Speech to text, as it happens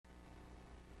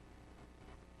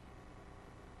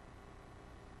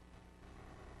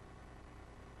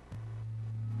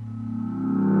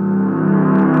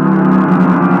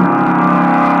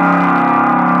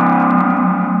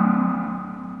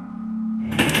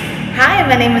Hi,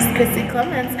 my name is Chrissy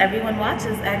Clements. Everyone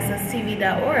watches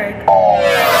accesstv.org.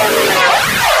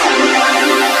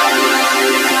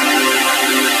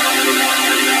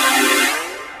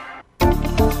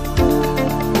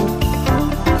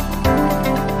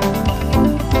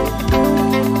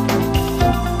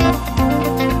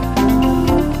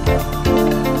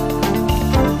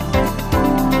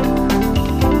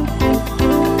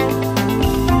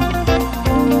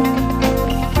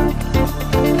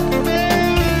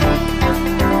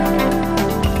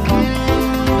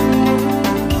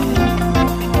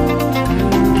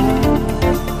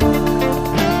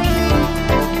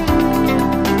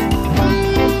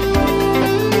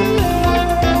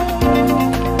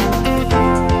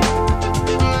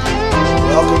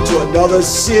 Another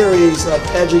series of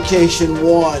Education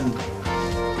 1.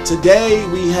 Today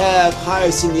we have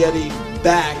Hyacinth Yennie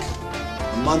back.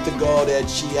 A month ago that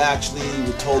she actually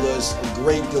told us a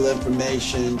great deal of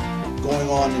information going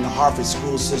on in the Hartford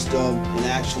school system and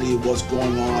actually what's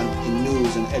going on in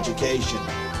news and education.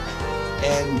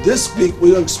 And this week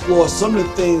we're going to explore some of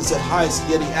the things that Hyacinth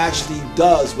Yennie actually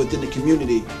does within the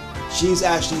community. She's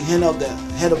actually head of the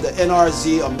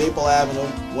NRZ on Maple Avenue,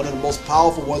 one of the most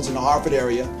powerful ones in the Hartford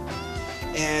area.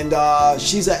 And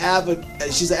she's an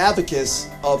advocate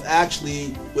of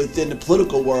actually within the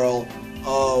political world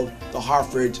of the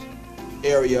Hartford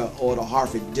area or the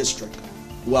Hartford district.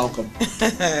 Welcome.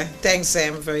 Thanks,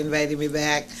 Sam, for inviting me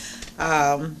back.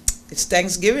 It's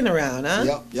Thanksgiving around,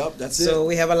 huh? Yep, that's it. So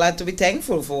we have a lot to be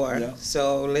thankful for. Yeah.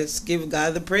 So let's give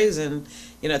God the praise and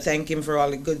thank Him for all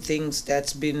the good things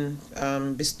that's been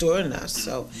bestowed on us.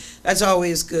 So that's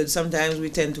always good. Sometimes we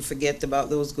tend to forget about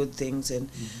those good things, and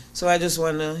so I just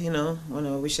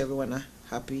wanna wish everyone a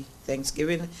happy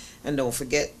Thanksgiving, and don't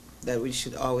forget that we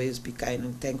should always be kind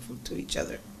and thankful to each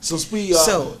other. Since we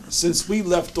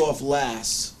left off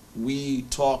last, we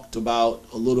talked about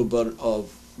a little bit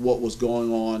of what was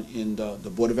going on in the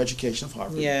Board of Education of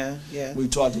Hartford. Yeah. We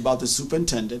talked about the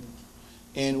superintendent,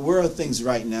 and where are things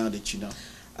right now that you know?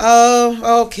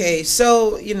 Oh, okay.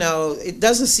 So, it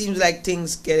doesn't seem like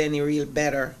things get any real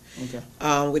better. Okay.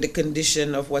 With the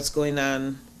condition of what's going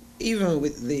on, even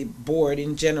with the board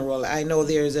in general. I know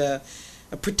there's a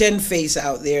pretend face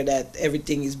out there that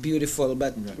everything is beautiful,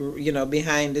 but right.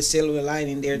 Behind the silver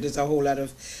lining there's a whole lot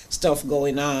of stuff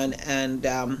going on, and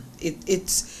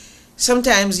it's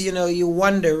sometimes you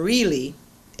wonder really,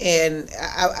 and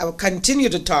I will continue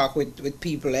to talk with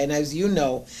people, and as you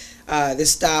know, the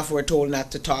staff were told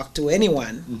not to talk to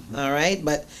anyone. All right,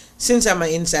 but since I'm an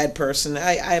inside person,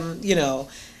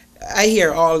 I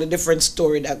hear all the different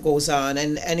story that goes on,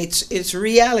 and it's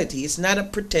reality. It's not a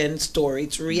pretend story,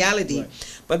 it's reality.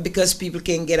 Right. But because people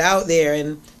can't get out there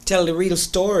and tell the real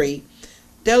story,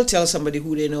 they'll tell somebody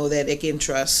who they know that they can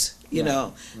trust,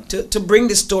 Right. to bring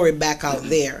the story back out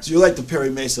there. So you're like the Perry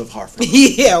Mason of Hartford.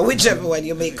 Yeah, whichever one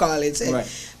you may call it. Right.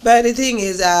 But the thing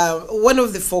is, one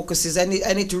of the focuses, and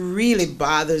it really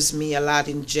bothers me a lot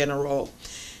in general,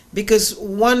 because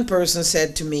one person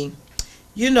said to me,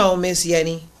 Miss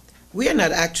Yennie, we are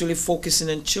not actually focusing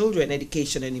on children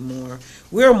education anymore.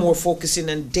 We're more focusing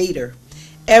on data.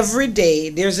 Every day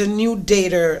there's a new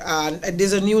data,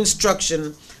 there's a new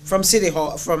instruction from City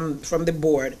Hall, from the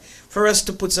board, for us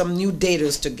to put some new data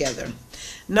together.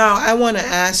 Now I want to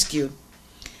ask you,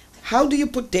 how do you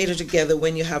put data together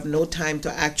when you have no time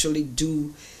to actually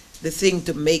do the thing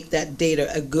to make that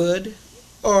data a good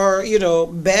or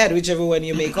bad, whichever one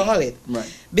you may call it?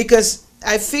 Right. Because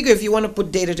I figure if you want to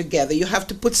put data together, you have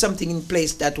to put something in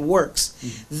place that works.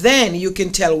 Then you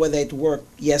can tell whether it worked,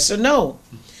 yes or no.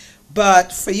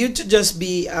 But for you to just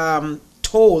be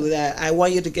told that I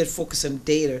want you to get focused on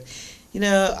data,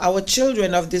 our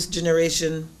children of this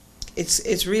generation,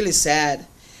 it's really sad,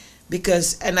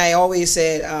 because, and I always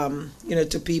said,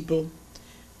 to people,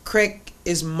 Craig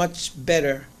is much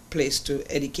better place to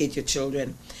educate your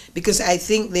children, because I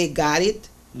think they got it.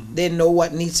 They know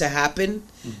what needs to happen.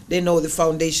 They know the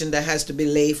foundation that has to be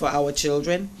laid for our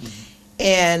children.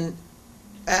 And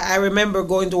I remember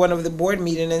going to one of the board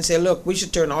meetings and say, look, we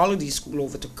should turn all of these schools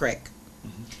over to Craig,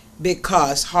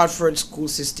 because Hartford school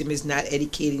system is not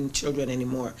educating children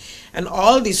anymore. And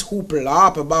all this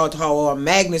hoopla about how our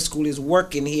magnet school is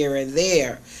working here and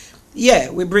there. Yeah,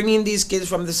 we're bringing these kids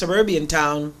from the suburban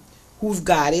town who've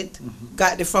got it,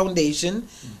 got the foundation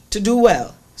to do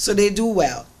well. So they do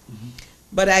well.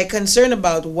 But I'm concerned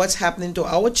about what's happening to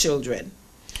our children.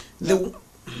 No,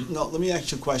 let me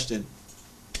ask you a question.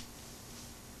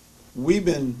 We've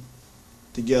been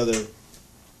together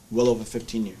well over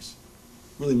 15 years,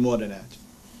 really more than that.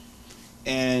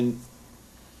 And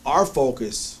our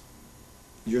focus,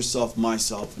 yourself,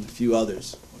 myself, and a few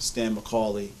others, Stan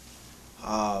McCauley,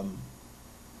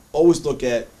 always look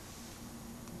at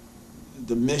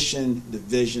the mission, the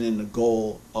vision, and the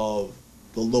goal of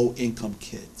the low-income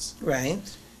kids. Right.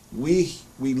 We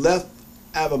left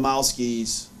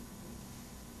Abramowski's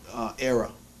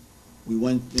era. We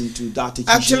went into Dr.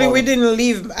 Actually, we Kishimoto. didn't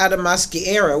leave Adamaski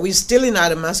era. We're still in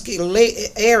Adamaski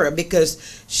era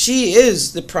because she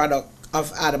is the product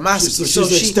of Adamaski. She's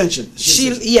the extension.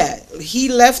 He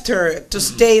left her to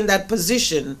stay in that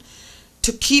position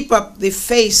to keep up the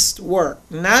face work,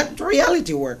 not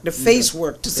reality work, the face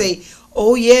work, to say,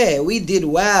 oh yeah, we did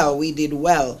well, we did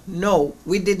well. No,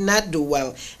 we did not do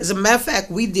well. As a matter of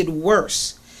fact, we did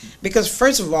worse. Because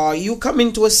first of all, you come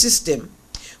into a system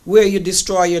where you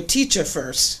destroy your teacher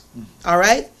first, all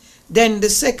right? Then the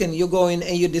second, you go in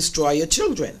and you destroy your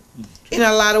children. In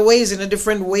a lot of ways, in a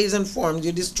different ways and forms,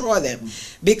 you destroy them.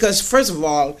 Because first of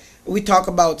all, we talk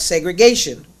about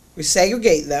segregation. We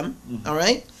segregate them, all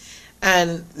right?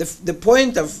 And the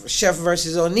point of Chef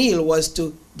versus O'Neill was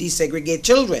to desegregate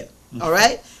children, all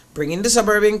right? Bring in the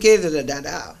suburban kids,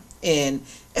 and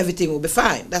everything will be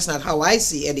fine. That's not how I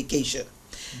see education.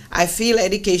 I feel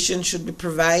education should be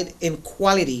provided in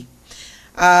quality.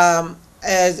 And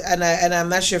I'm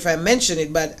not sure if I mentioned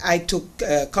it, but I took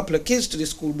a couple of kids to the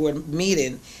school board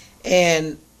meeting,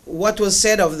 and what was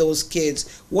said of those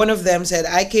kids, one of them said,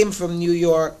 I came from New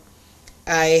York.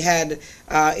 I had,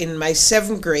 in my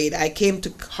 7th grade, I came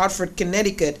to Hartford,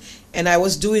 Connecticut, and I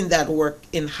was doing that work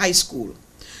in high school.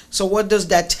 So what does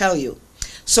that tell you?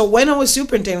 So when our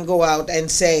superintendent go out and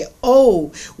say,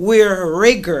 oh, we're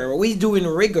rigor, we're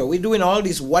doing all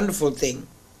these wonderful things.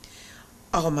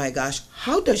 Oh my gosh,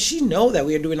 how does she know that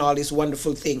we're doing all this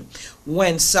wonderful thing?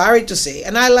 When, sorry to say,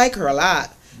 and I like her a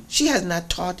lot, she has not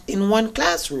taught in one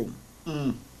classroom.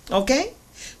 Okay?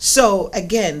 So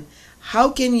again,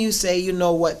 how can you say you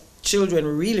know what children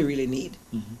really, really need?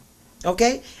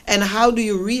 Okay? And how do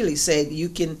you really say you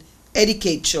can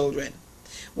educate children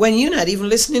when you're not even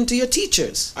listening to your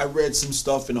teachers? I read some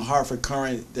stuff in the Hartford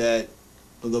Current that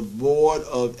the Board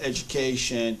of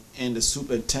Education and the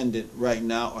superintendent right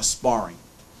now are sparring.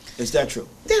 Is that true?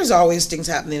 There's always things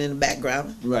happening in the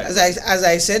background. Right. As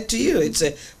I said to you,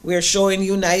 we're showing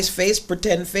you nice face,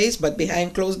 pretend face, but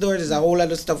behind closed doors there's a whole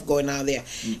lot of stuff going on there.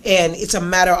 And it's a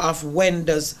matter of when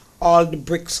does all the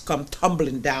bricks come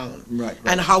tumbling down. Right.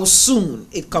 And how soon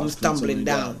it comes tumbling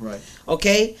down. Right.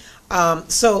 Okay?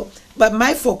 But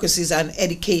my focus is on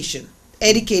education,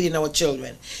 educating our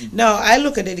children. Now, I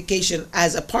look at education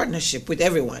as a partnership with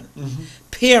everyone.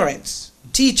 Parents,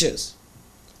 teachers,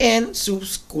 and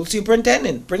school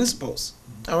superintendent, principals,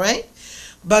 all right?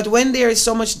 But when there is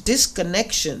so much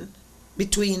disconnection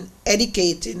between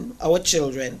educating our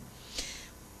children,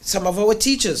 some of our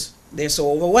teachers, they're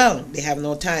so overwhelmed, they have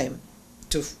no time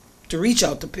to reach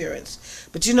out to parents.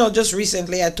 But you know, just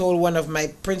recently I told one of my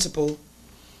principal,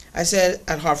 I said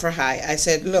at Hartford High, I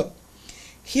said, look,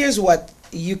 here's what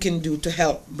you can do to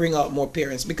help bring out more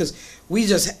parents, because we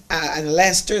just, and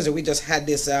last Thursday, we just had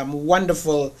this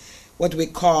wonderful, what we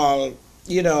call,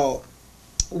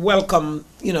 welcome,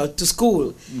 to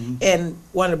school, and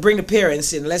want to bring the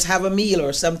parents in. Let's have a meal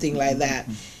or something like that.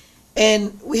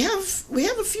 And we have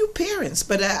a few parents,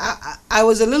 but I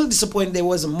was a little disappointed there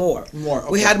wasn't more. Okay.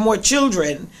 We had more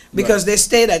children because they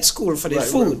stayed at school for the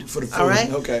food. For the food. All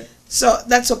right. Okay. So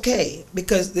that's okay,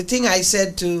 because the thing I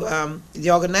said to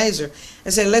the organizer, I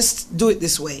said, let's do it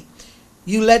this way.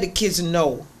 You let the kids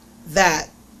know that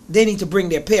they need to bring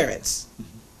their parents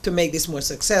to make this more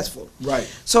successful.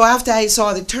 Right. So after I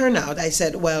saw the turnout, I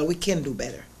said, well, we can do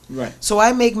better. Right. So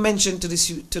I make mention to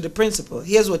the principal.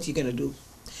 Here's what you're gonna do.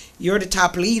 You're the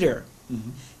top leader.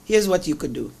 Here's what you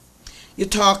could do. You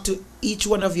talk to each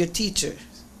one of your teachers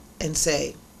and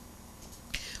say,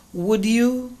 would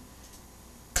you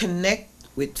connect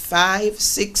with 5,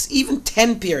 6, even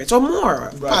 10 parents or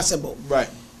more if possible? Right.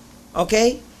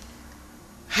 Okay?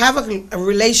 Have a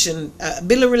relation,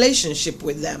 build a relationship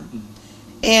with them.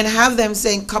 And have them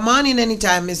saying, come on in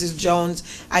anytime, Mrs. Jones,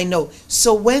 I know.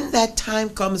 So when that time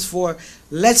comes for,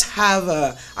 let's have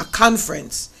a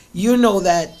conference, you know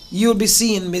that you'll be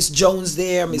seeing Miss Jones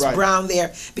there, Miss Brown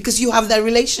there, because you have that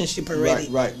relationship already.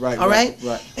 Right. All right?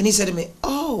 Right. And he said to me,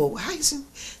 oh,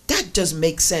 Hyacinth, that does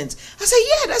make sense. I said,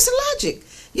 yeah, that's the logic.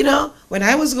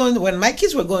 When my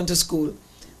kids were going to school,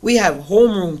 we have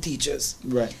homeroom teachers.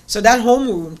 Right. So that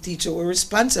homeroom teacher were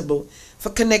responsible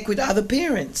for connect with other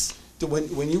parents.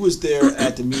 When you was there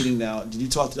at the meeting now, did you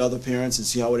talk to the other parents and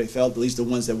see how they felt, at least the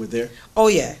ones that were there? Oh,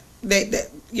 yeah. They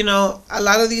a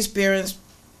lot of these parents,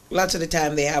 lots of the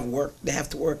time they have work. They have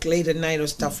to work late at night or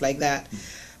stuff like that.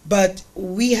 But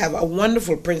we have a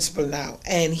wonderful principal now,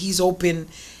 and he's open.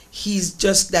 he's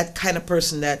just that kind of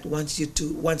person that wants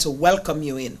to welcome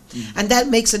you in, and that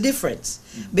makes a difference.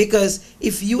 Because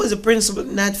if you as a principal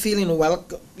not feeling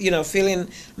welcome,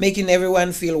 making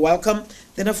everyone feel welcome,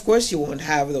 then of course you won't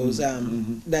have those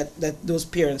those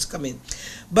parents come in.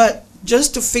 But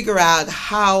just to figure out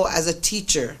how, as a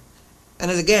teacher,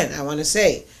 and as again I want to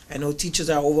say, I know teachers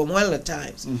are overwhelmed at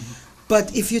times,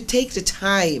 but if you take the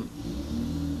time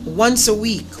once a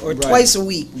week or twice a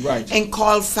week and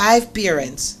call 5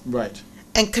 parents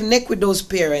and connect with those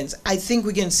parents, I think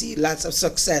we can see lots of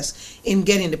success in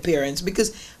getting the parents,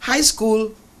 because high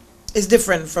school is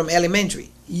different from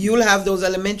elementary. You'll have those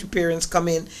elementary parents come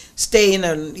in, stay in,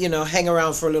 and hang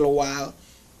around for a little while,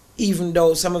 even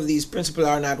though some of these principals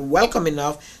are not welcome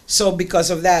enough. So because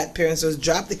of that, parents just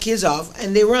drop the kids off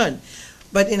and they run.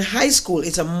 But in high school,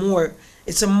 it's a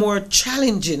more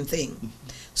challenging thing.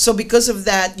 So because of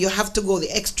that, you have to go the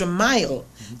extra mile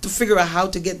to figure out how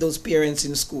to get those parents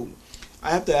in school.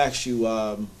 I have to ask you,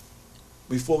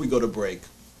 before we go to break,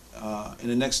 in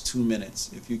the next 2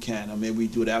 minutes, if you can, or maybe we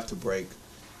do it after break,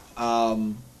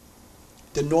 the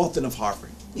north end of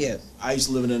Hartford. Yes. I used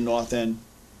to live in the north end.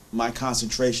 My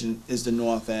concentration is the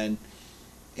north end,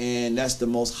 and that's the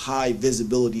most high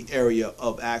visibility area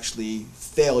of actually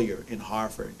failure in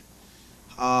Hartford.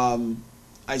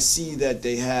 I see that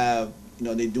they have,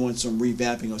 they're doing some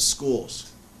revamping of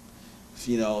schools,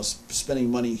 spending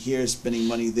money here, spending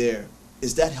money there.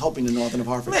 Is that helping the north end of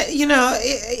Hartford?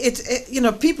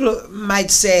 People might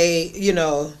say,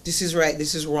 this is right,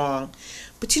 this is wrong.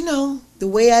 But the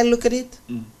way I look at it,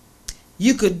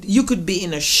 you could be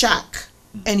in a shack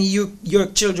and your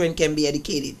children can be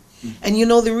educated. And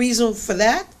the reason for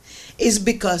that is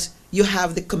because you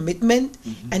have the commitment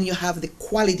and you have the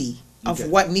quality of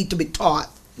what need to be taught.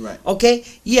 Right. Okay?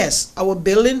 Yes, our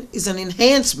building is an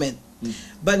enhancement.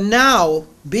 But now,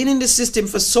 being in the system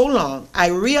for so long, I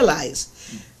realize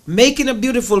making a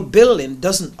beautiful building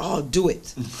doesn't all do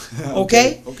it.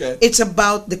 Okay? Okay. It's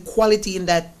about the quality in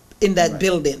that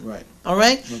building. Right. All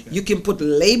right? Okay. You can put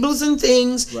labels and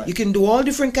things. Right. You can do all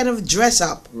different kind of dress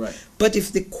up. Right. But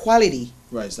if the quality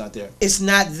it's not there. it's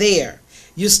not there,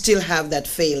 you still have that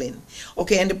failing.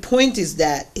 Okay, and the point is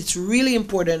that it's really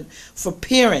important for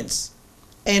parents.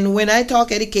 And when I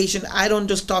talk education, I don't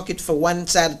just talk it for one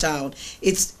side of town.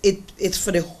 It's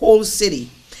for the whole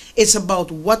city. It's about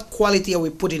what quality are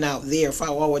we putting out there for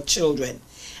our children.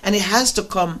 And it has to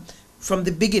come from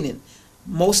the beginning.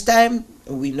 Most time,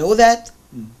 we know that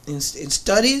in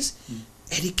studies,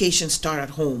 education start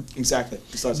at home. Exactly.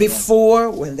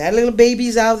 Before, when that little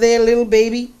baby's out there, little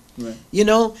baby, right. you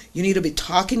need to be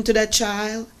talking to that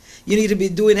child. You need to be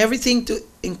doing everything to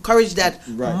encourage that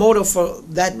motor for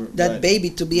that baby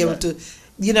to be able to,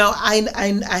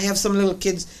 I have some little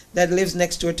kids that lives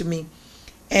next door to me,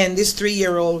 and this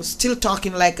 3-year-old still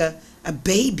talking like a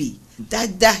baby.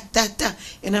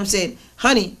 And I'm saying,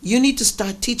 honey, you need to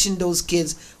start teaching those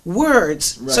kids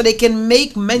words so they can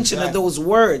make mention of those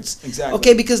words. Exactly.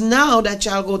 Okay, because now that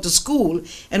child go to school,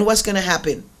 and what's going to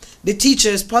happen? The teacher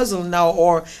is puzzled now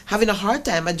or having a hard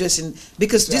time addressing,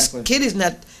 because this kid is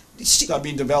not... It's not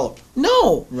being developed.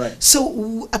 No. Right.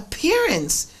 So a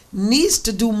parent needs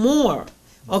to do more,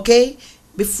 okay,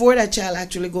 before that child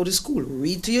actually go to school.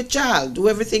 Read to your child. Do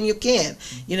everything you can,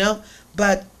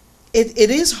 But it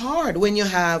is hard when you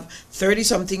have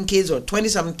 30-something kids or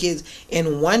 20-something kids,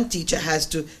 and one teacher has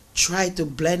to try to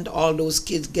blend all those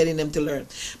kids, getting them to learn.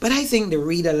 But I think the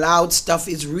read aloud stuff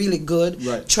is really good.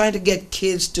 Right. Trying to get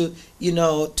kids to,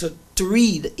 to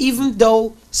read, even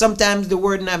though sometimes the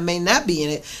word may not be in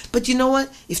it. But you know what?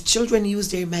 If children use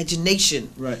their imagination,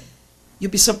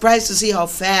 you'd be surprised to see how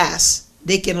fast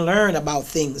they can learn about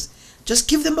things. Just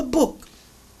give them a book.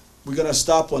 We're going to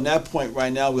stop on that point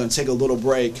right now. We're going to take a little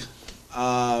break,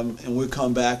 and we'll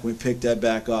come back and we pick that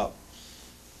back up.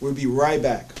 We'll be right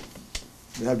back.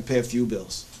 We have to pay a few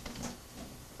bills.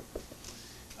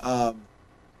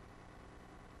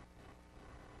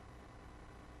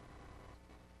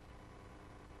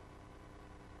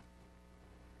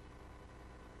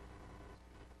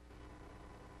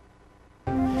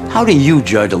 How do you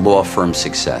judge a law firm's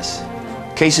success?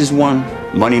 Cases won,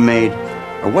 money made,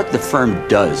 or what the firm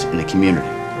does in the community?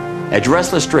 At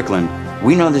Dressler Strickland,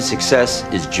 we know that success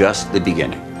is just the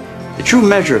beginning. The true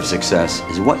measure of success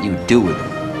is what you do with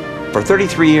it. For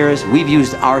 33 years, we've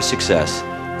used our success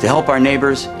to help our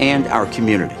neighbors and our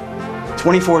community.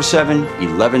 24/7,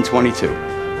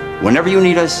 11/22. Whenever you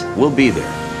need us, we'll be there.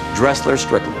 Dressler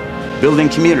Strickland, building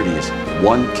communities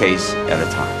one case at a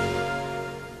time.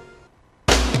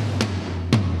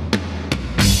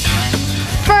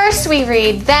 First we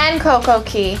read, then Coco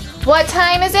Key. What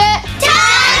time is it?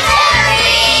 Time to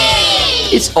read!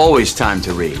 It's always time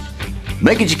to read.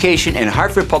 Make Education and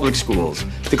Hartford Public Schools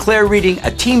declare reading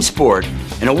a team sport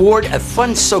and award a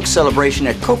fun-soaked celebration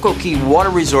at Cocoa Key Water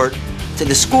Resort to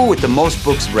the school with the most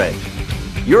books read.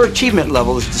 Your achievement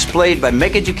level is displayed by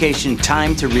Make Education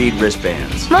Time to Read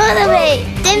wristbands. Motivate,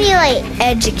 stimulate,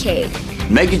 educate.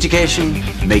 Make Education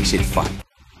makes it fun.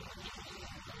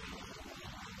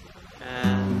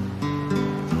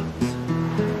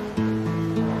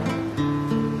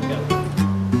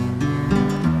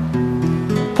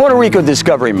 Puerto Rico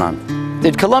Discovery Month.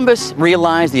 Did Columbus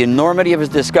realize the enormity of his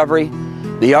discovery?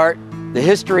 The art, the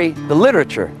history, the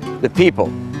literature, the people,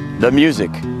 the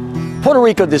music. Puerto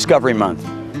Rico Discovery Month.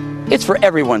 It's for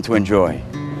everyone to enjoy.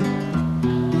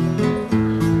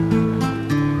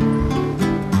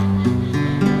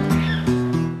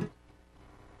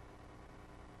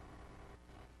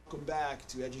 Welcome back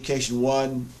to Education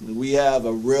One. We have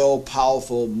a real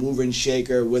powerful mover and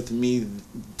shaker with me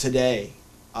today.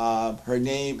 Her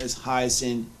name is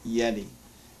Hyacinth Yennie.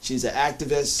 She's an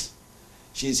activist.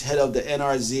 She's head of the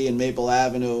NRZ in Maple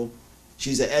Avenue.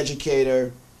 She's an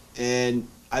educator, and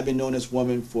I've been knowing this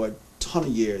woman for a ton of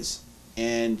years,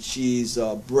 and she's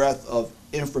a breath of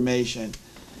information.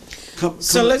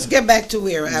 So let's get back to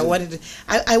where I wanted to.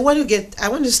 I want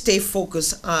to stay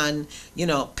focused on, you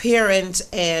know, parents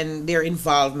and their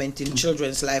involvement in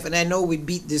children's life. And I know we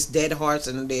beat this dead horse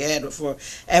in the head for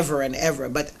ever and ever,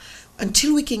 but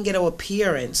until we can get our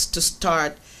parents to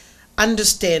start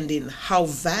understanding how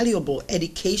valuable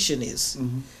education is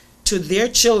to their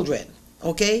children,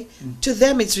 okay, to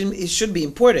them it should be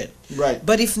important. Right.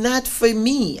 But if not for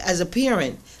me as a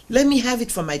parent, let me have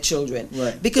it for my children.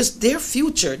 Right. Because their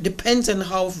future depends on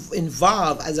how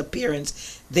involved as a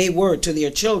parents they were to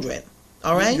their children.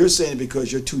 All right. You're saying it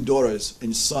because your two daughters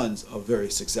and sons are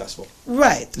very successful.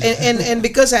 Right. And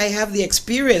because I have the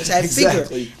experience, I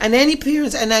Exactly. figure. And any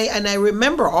parents, and I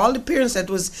remember all the parents that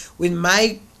was with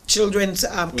my children's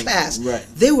class. Right.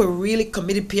 They were really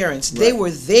committed parents. They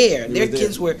were there. Their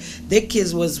kids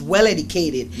was well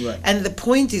educated. Right. And the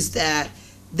point is that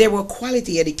they were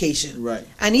quality education. Right.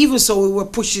 And even so, we were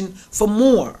pushing for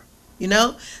more, you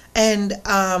know. And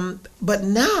but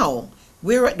now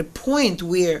we're at the point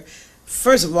where,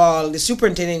 first of all, the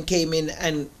superintendent came in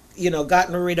and, you know,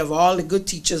 gotten rid of all the good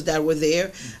teachers that were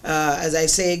there. As I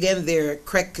say again,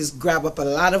 CREC has grabbed up a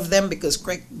lot of them because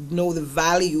CREC know the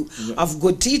value of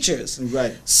good teachers.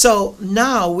 Right. So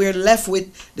now we're left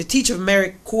with the Teacher of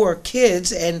Merit Corps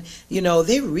kids, and, you know,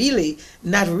 they're really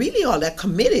not really all that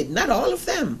committed. Not all of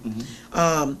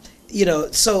them. You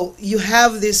know, so you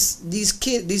have these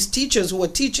teachers who are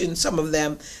teaching, some of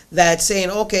them, that saying,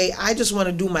 okay, I just want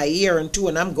to do my year and two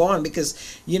and I'm gone because,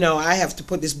 you know, I have to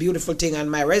put this beautiful thing on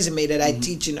my resume that I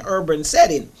teach in urban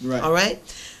setting. Right. All right.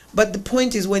 But the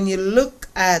point is, when you look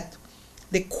at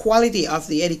the quality of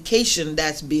the education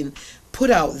that's been put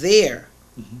out there,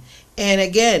 and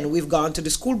again, we've gone to the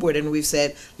school board and we've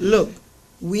said, look,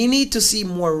 we need to see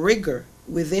more rigor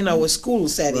within our school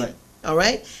setting. Right. All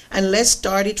right, and let's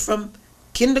start it from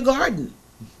kindergarten.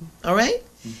 All right,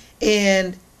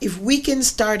 and if we can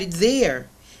start it there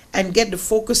and get the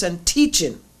focus on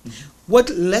teaching,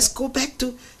 let's go back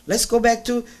to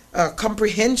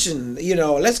comprehension. You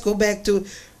know, let's go back to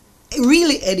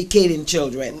really educating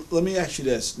children. Let me ask you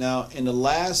this. Now, in the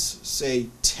last, say,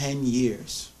 10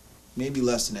 years, maybe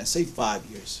less than that, say 5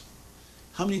 years,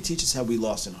 how many teachers have we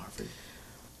lost in Hartford?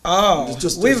 Oh,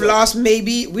 we've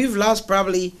lost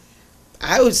probably,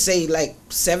 I would say, like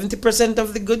 70%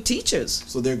 of the good teachers.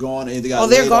 So they're gone. And they got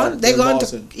they're laid gone. off, They're gone.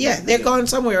 They're Yeah. gone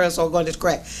somewhere else or gone to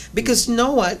crack. Because you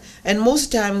know what? And most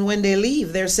of the time when they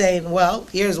leave, they're saying, "Well,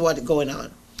 here's what's going on."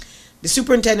 The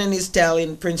superintendent is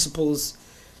telling principals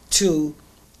to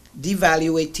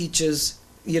devaluate teachers.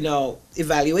 You know,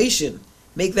 evaluation,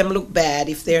 make them look bad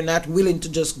if they're not willing to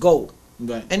just go.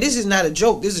 Right. And this is not a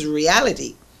joke. This is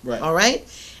reality. Right. All right.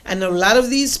 And a lot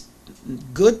of these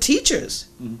good teachers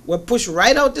were pushed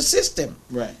right out the system.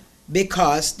 Right.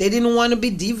 Because they didn't want to be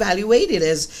devaluated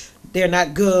as they're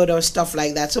not good or stuff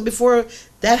like that. So before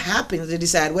that happens, they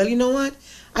decide, well, you know what?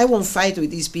 I won't fight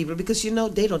with these people because, you know,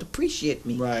 they don't appreciate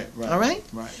me. Right. Right. All right?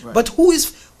 Right. Right. But who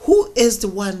is the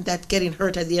one that's getting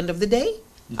hurt at the end of the day?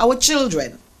 Our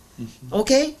children.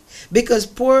 Okay? Because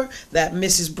poor that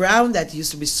Mrs. Brown that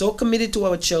used to be so committed to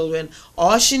our children,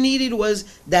 all she needed was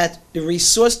that the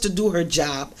resource to do her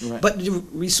job, Right. but the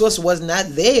resource was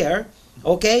not there.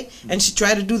 Okay? And she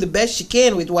tried to do the best she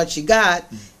can with what she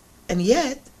got. And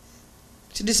yet,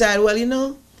 she decided, well, you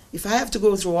know, if I have to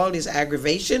go through all this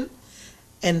aggravation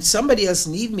and somebody else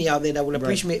need me out there that will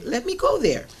appreciate me, let me go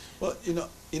there. Well, you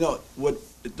know what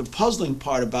the puzzling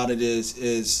part about it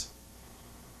is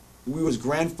we was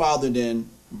grandfathered in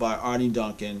by Arnie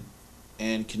Duncan,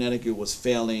 and Connecticut was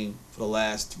failing for the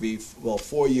last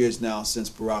 4 years now since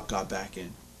Barack got back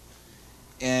in.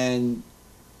 And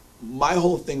my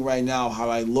whole thing right now, how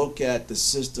I look at the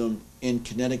system in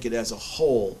Connecticut as a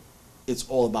whole, it's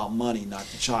all about money, not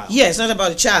the child. Yeah, it's not about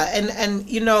the child. And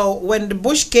you know, when the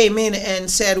Bush came in and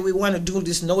said we want to do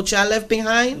this No Child Left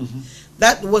Behind,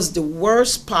 that was the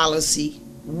worst policy,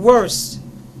 worst,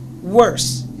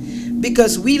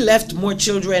 because we left more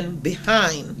children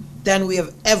behind than we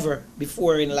have ever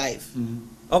before in life.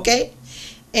 Okay?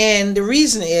 And the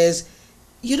reason is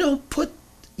you don't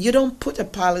put a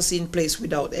policy in place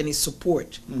without any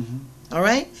support. All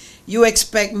right? You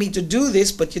expect me to do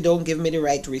this, but you don't give me the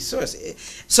right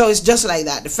resources. So it's just like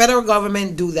that. The federal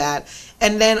government do that,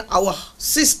 and then our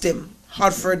system,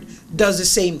 Hartford, does the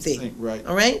same thing. Right.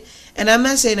 All right? And I'm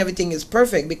not saying everything is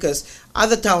perfect, because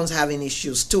other towns having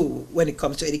issues too when it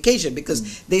comes to education,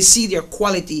 because they see their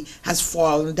quality has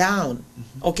fallen down.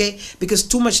 Okay? Because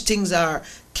too much things are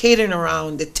catering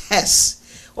around the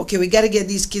tests. Okay, we got to get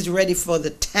these kids ready for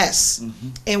the tests.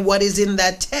 And what is in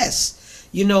that test?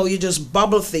 You know, you just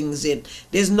bubble things in.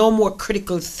 There's no more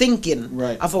critical thinking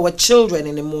of our children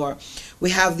anymore. We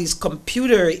have this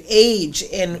computer age,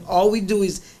 and all we do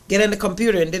is get on the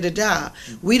computer and da-da-da.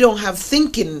 We don't have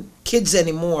thinking kids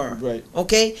anymore.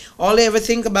 Okay? All they ever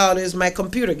think about is my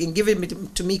computer. Can give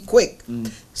it to me quick.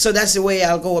 So that's the way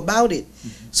I'll go about it.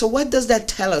 So what does that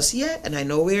tell us? Yeah, and I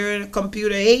know we're in a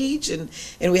computer age, and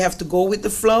we have to go with the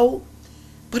flow,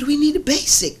 but we need the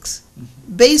basics.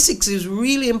 Basics is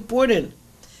really important.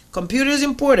 Computer is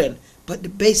important, but the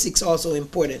basics also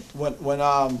important.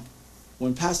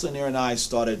 When Pastor Lanier and I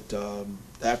started the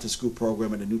after-school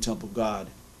program at the New Temple of God,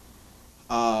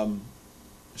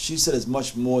 she said it's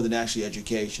much more than actually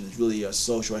education. It's really a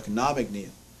socio-economic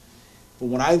need. But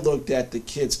when I looked at the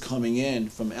kids coming in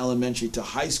from elementary to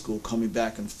high school, coming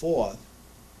back and forth,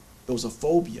 there was a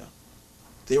phobia.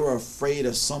 They were afraid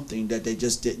of something that they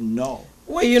just didn't know.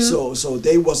 Well, so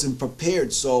they wasn't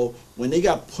prepared. So when they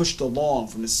got pushed along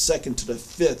from the 2nd to the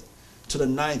 5th to the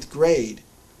 9th grade,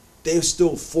 they were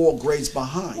still 4 grades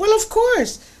behind. Well, of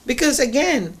course, because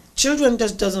again, children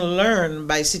just doesn't learn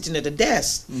by sitting at a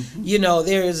desk. You know,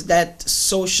 there is that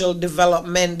social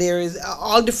development. There is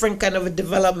all different kind of a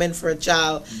development for a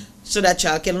child, so that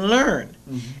child can learn.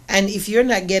 And if you're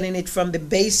not getting it from the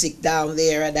basic down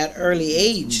there at that early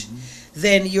age,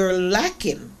 then you're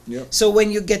lacking. So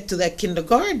when you get to that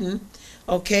kindergarten,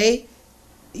 okay,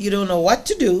 you don't know what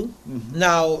to do.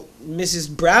 Now,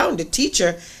 Mrs. Brown, the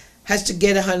teacher, has to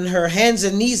get on her hands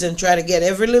and knees and try to get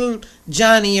every little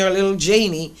Johnny or little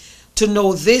Janie to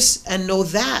know this and know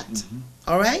that.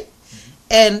 All right?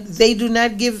 And they do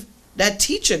not give that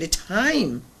teacher the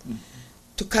time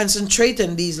to concentrate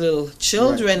on these little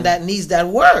children that needs that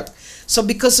work. So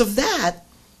because of that,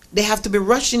 they have to be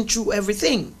rushing through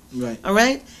everything. All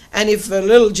right? And if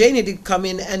little Janie did come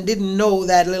in and didn't know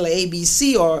that little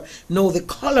ABC or know the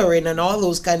coloring and all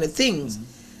those kind of things,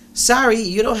 sorry,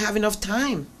 you don't have enough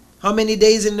time. How many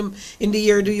days in the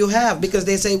year do you have? Because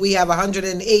they say we have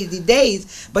 180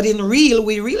 days, but in real,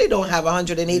 we really don't have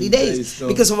 180 days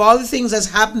because of all the things that's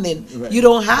happening. You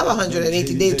don't have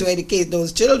 180 days to educate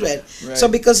those children. So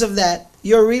because of that,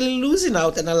 you're really losing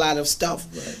out on a lot of stuff.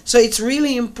 So it's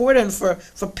really important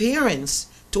for parents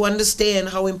to understand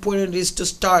how important it is to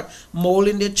start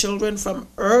molding their children from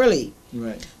early.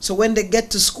 So when they get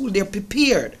to school, they're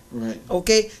prepared.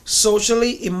 Okay,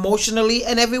 socially, emotionally,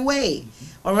 and every way.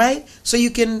 All right, so you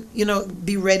can, you know,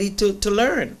 be ready to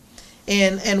learn,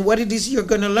 and what it is you're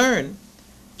going to learn.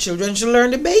 Children should learn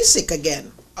the basic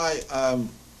again.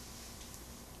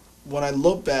 When I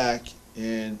look back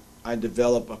and I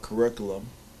develop a curriculum,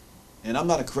 and I'm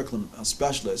not a curriculum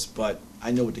specialist, but I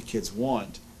know what the kids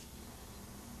want.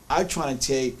 I try to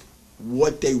take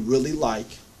what they really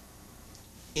like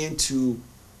into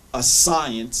a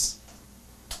science,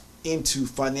 into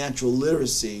financial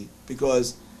literacy,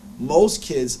 because most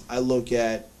kids I look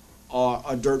at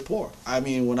are dirt poor. I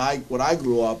mean, when I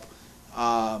grew up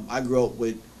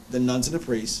with the nuns and the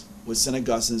priests, with St.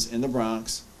 Augustine's in the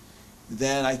Bronx.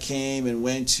 Then I came and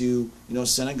went to,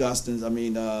 St. Augustine's,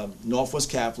 Northwest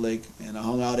Catholic, and I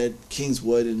hung out at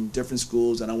Kingswood and different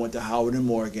schools, and I went to Howard and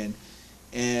Morgan.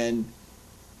 And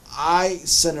I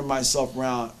centered myself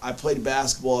around, I played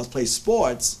basketball, I played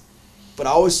sports, but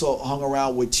I also hung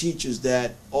around with teachers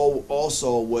that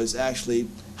also was actually,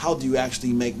 how do you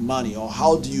actually make money, or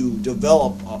how do you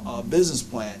develop a business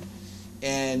plan?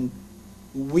 And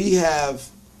we have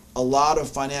a lot of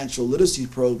financial literacy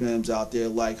programs out there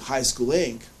like High School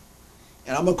Inc.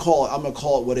 And I'm gonna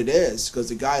call it what it is, because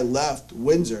the guy left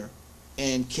Windsor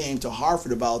and came to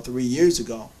Hartford about 3 years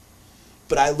ago.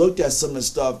 But I looked at some of the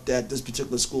stuff that this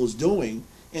particular school is doing,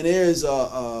 and there's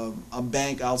a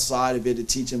bank outside of it to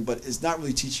teach them, but it's not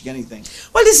really teaching anything.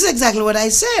 Well, this is exactly what I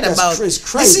said about. It's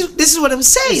crazy. This is what I'm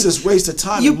saying. It's just waste of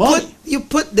time and money. You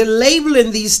put the label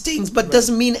in these things, but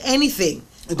doesn't mean anything.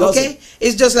 It doesn't. Okay,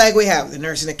 it's just like we have the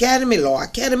nursing academy, law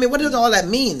academy. What does all that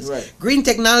mean? Right. Green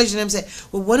technology, and I'm saying,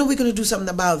 well, when are we going to do something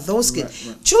about those kids?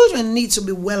 Right. Children need to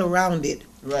be well rounded,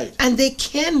 Right. and they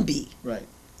can be Right.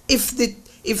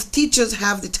 if teachers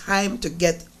have the time to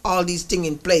get all these things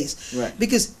in place. Right.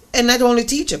 Because, and not only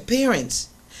teacher, parents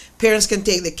can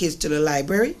take their kids to the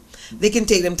library. They can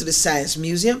take them to the science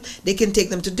museum. They can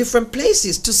take them to different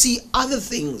places to see other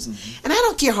things. And I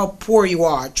don't care how poor you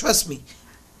are. Trust me,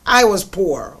 I was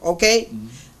poor. Okay,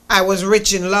 I was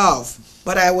rich in love,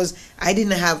 but I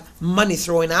didn't have money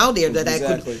throwing out there that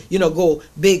Exactly. I could, go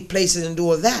big places and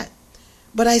do all that.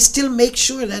 But I still make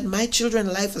sure that my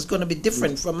children's life is going to be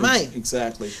different from mine.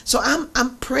 Exactly. So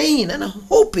I'm praying and I'm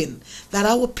hoping that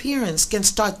our parents can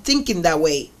start thinking that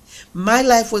way. My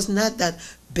life was not that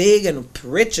big and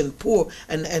rich and poor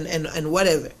and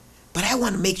whatever. But I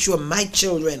want to make sure my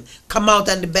children come out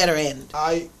on the better end.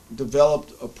 I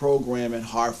developed a program at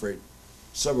Hartford,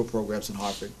 several programs in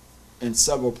Hartford, and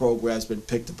several programs been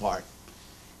picked apart.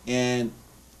 And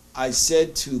I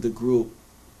said to the group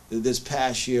that this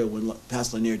past year when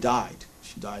Pastor Lanier died,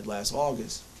 she died last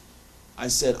August, I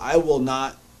said, I will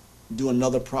not do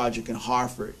another project in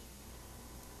Hartford,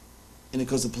 and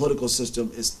because the political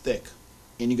system is thick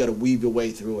and you got to weave your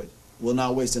way through it. We'll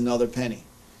not waste another penny.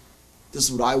 This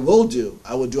is what I will do.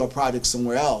 I will do a project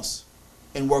somewhere else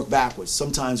and work backwards,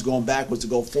 sometimes going backwards to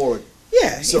go forward.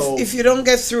 Yeah, So if you don't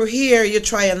get through here, you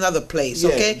try another place, Yeah,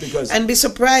 okay? because- And be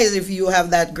surprised if you have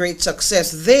that great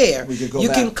success there. We could go you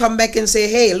can back. come back and say,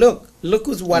 hey, look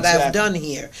who's what I've Exactly. done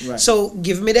here. Right. So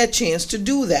give me that chance to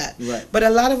do that. Right. But a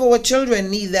lot of our children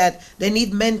need that. They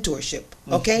need mentorship,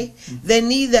 okay? They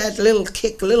need that little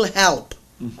kick, little help,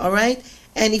 all right?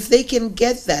 And if they can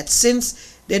get that, since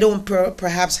they don't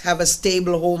perhaps have a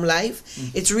stable home life,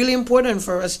 it's really important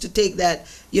for us to take that,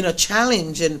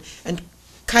 challenge and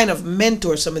kind of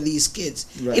mentor some of these kids.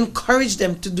 Right. Encourage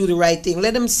them to do the right thing.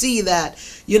 Let them see that,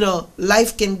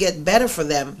 life can get better for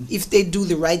them if they do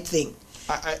the right thing.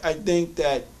 I think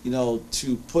that,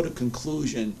 to put a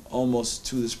conclusion almost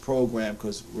to this program,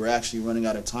 because we're actually running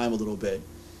out of time a little bit,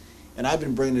 and I've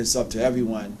been bringing this up to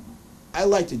everyone, I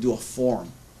like to do a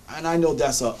forum. And I know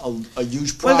that's a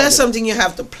huge project. Well, that's something you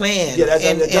have to plan. Yeah,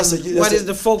 that's what is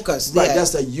the focus? Right, Yeah.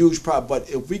 that's a huge problem. But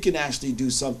if we can actually do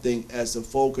something as the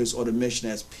focus or the mission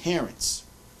as parents,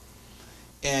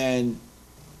 and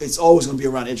it's always going to be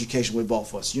around education with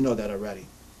both of us. You know that already.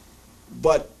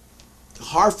 But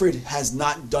Hartford has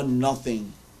not done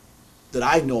nothing that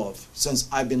I know of since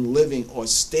I've been living or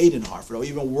stayed in Hartford or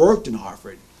even worked in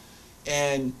Hartford.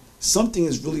 And something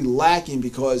is really lacking,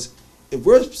 because if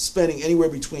we're spending anywhere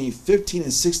between $15,000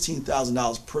 and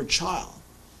 $16,000 per child,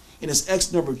 and there's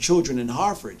X number of children in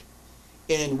Hartford,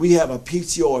 and we have a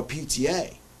PTO or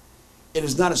PTA, and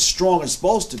it's not as strong as it's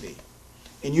supposed to be,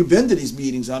 and you've been to these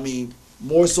meetings, I mean,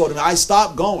 more so than I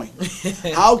stopped going.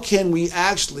 How can we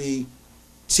actually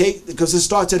take, because it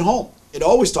starts at home. It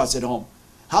always starts at home.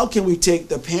 How can we take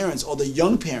the parents or the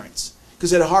young parents,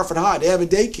 because at Hartford High, they have a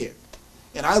daycare.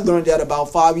 And I learned that about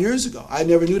 5 years ago. I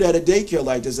never knew they had a daycare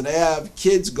like this. And they have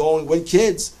kids going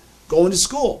to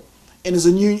school. And it's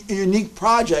a unique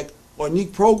project or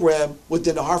unique program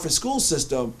within the Hartford school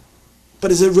system.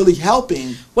 But is it really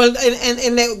helping? Well,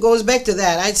 and it goes back to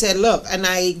that. I said, look, and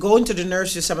I go into the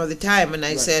nursery some of the time, and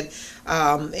I said,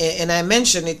 and I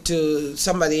mentioned it to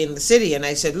somebody in the city, and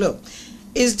I said, look,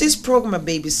 is this program a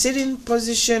babysitting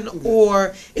position,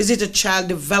 or is it a child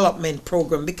development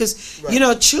program? Because,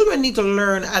 children need to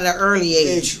learn at an early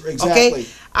age. Exactly. Okay?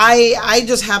 I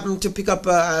just happened to pick up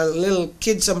a little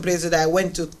kid someplace that I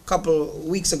went to a couple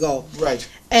weeks ago. Right.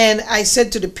 And I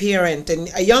said to the parent, and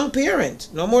a young parent,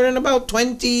 no more than about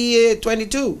 20,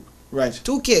 22. Right.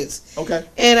 2 kids. Okay.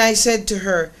 And I said to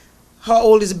her, how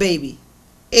old is the baby?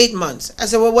 8 months. I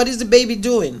said, well, what is the baby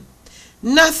doing?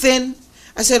 Nothing.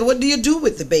 I said, what do you do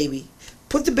with the baby?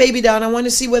 Put the baby down. I want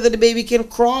to see whether the baby can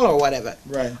crawl or whatever.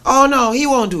 Right. Oh, no, he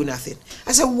won't do nothing.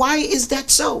 I said, why is that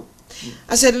so?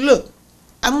 I said, look,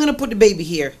 I'm going to put the baby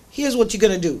here. Here's what you're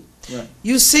going to do. Right.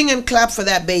 You sing and clap for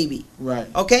that baby. Right.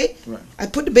 Okay? Right. I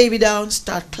put the baby down,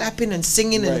 start clapping and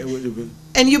singing.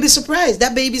 And you'll be surprised.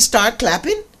 That baby start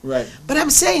clapping. Right. But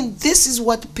I'm saying this is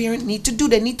what the parent need to do.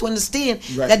 They need to understand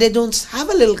Right. that they don't have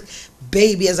a little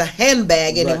baby as a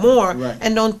handbag Right. anymore, Right.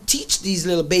 and don't teach these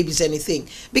little babies anything,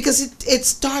 because it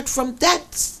starts from that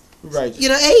Right.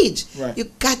 age. Right. You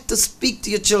got to speak to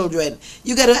your children.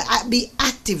 You got to be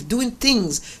active, doing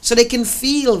things so they can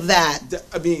feel that.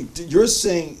 I mean, you're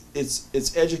saying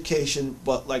it's education,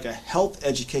 but like a health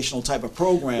educational type of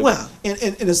program. Well, in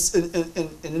a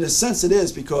sense, it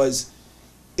is, because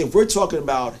if we're talking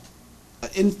about an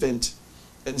infant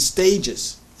in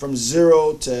stages from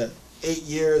 0 to 8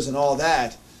 years and all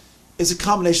that, it's a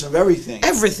combination of everything.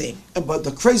 Everything. But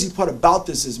the crazy part about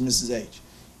this is, Mrs. H,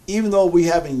 even though we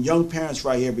having young parents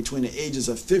right here between the ages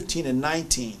of 15 and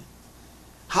 19,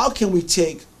 how can we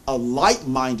take a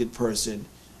light-minded person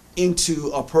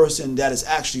into a person that is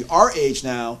actually our age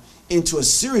now, into a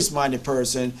serious-minded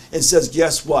person, and says,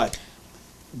 guess what?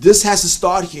 This has to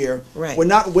start here. Right. We're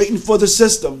not waiting for the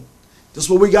system. This is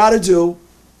what we got to do.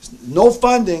 No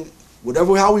funding,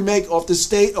 whatever, how we make off the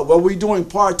state or what we're doing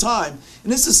part-time.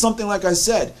 And this is something, like I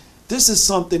said, this is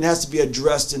something that has to be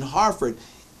addressed in Hartford.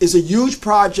 It's a huge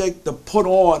project to put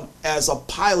on as a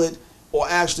pilot or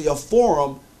actually a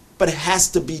forum, but it has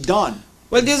to be done.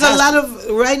 Well, there's a lot of,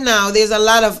 right now, there's a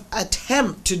lot of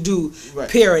attempt to do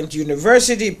parent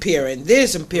university, parent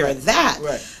this and parent that.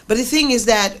 Right. But the thing is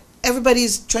that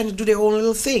everybody's trying to do their own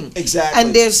little thing. Exactly.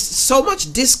 And there's so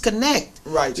much disconnect.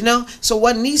 Right. So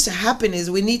what needs to happen is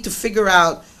we need to figure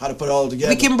out how to put it all together.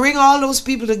 We can bring all those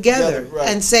people together right.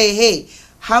 and say, hey,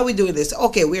 how are we doing this?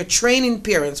 Okay, we're training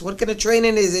parents. What kind of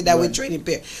training is it that we're training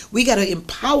parents? We got to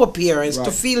empower parents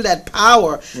to feel that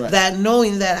power, that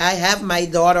knowing that I have my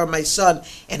daughter or my son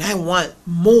and I want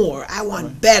more. I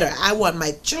want better. I want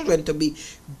my children to be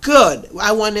good.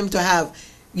 I want them to have,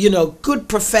 good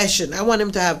profession. I want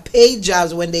them to have paid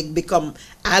jobs when they become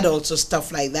adults or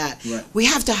stuff like that. Right. We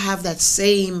have to have that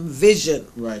same vision.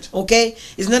 Right. Okay?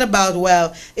 It's not about,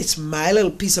 well, it's my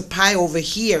little piece of pie over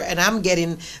here and I'm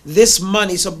getting this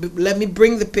money, so let me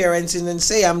bring the parents in and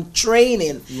say I'm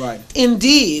training. Right.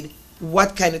 Indeed,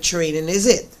 what kind of training is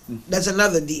it? That's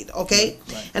another deed, okay?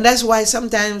 Right. And that's why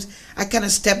sometimes I kind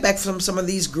of step back from some of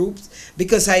these groups,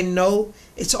 because I know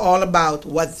it's all about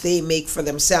what they make for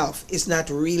themselves. It's not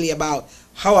really about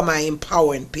how am I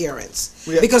empowering parents.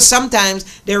 Because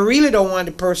sometimes they really don't want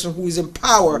the person who is in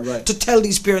power to tell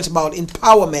these parents about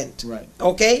empowerment. Right.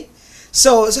 Okay?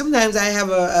 So sometimes I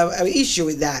have an issue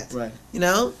with that. Right.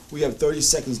 We have 30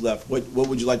 seconds left. What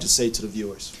would you like to say to the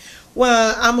viewers?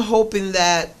 Well, I'm hoping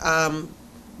that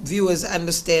viewers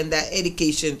understand that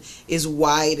education is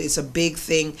wide, it's a big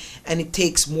thing, and it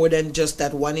takes more than just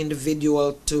that one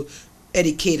individual to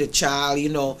educate a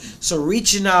child, So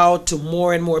reaching out to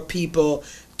more and more people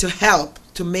to help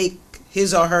to make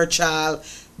his or her child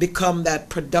become that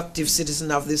productive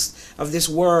citizen of this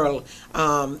world,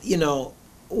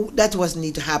 that's what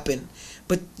needs to happen.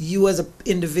 But you as an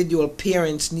individual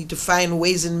parents need to find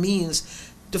ways and means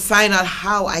to find out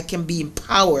how I can be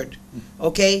empowered,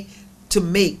 okay, to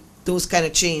make those kind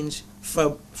of change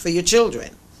for your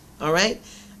children, all right?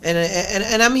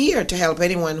 And I'm here to help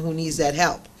anyone who needs that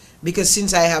help, because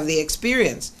since I have the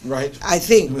experience, right? I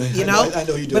think, I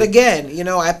know you do. But again,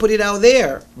 I put it out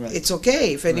there. Right. It's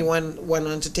okay if anyone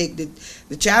wants to take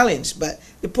the challenge. But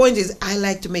the point is, I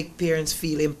like to make parents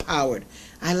feel empowered.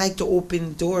 I like to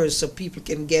open doors so people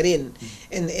can get in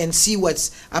and see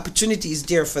what's opportunities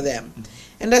there for them.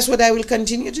 And that's what I will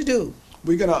continue to do.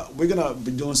 We're gonna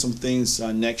be doing some things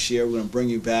next year. We're gonna bring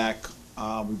you back.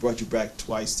 We brought you back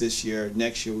twice this year.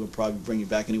 Next year we'll probably bring you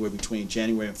back anywhere between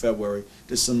January and February.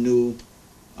 There's some new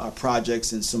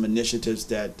projects and some initiatives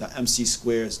that MC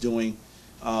Square is doing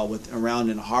around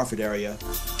in the Hartford area,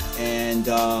 and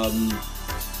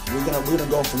we're gonna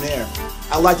go from there.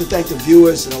 I'd like to thank the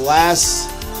viewers in the last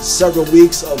several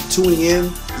weeks of tuning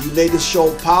in. You made this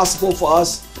show possible for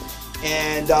us,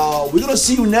 and we're gonna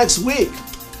see you next week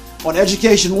on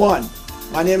Education One.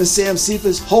 My name is Sam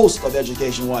Cephas, host of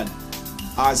Education One.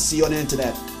 I'll see you on the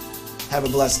internet. Have a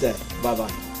blessed day.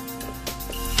 Bye-bye.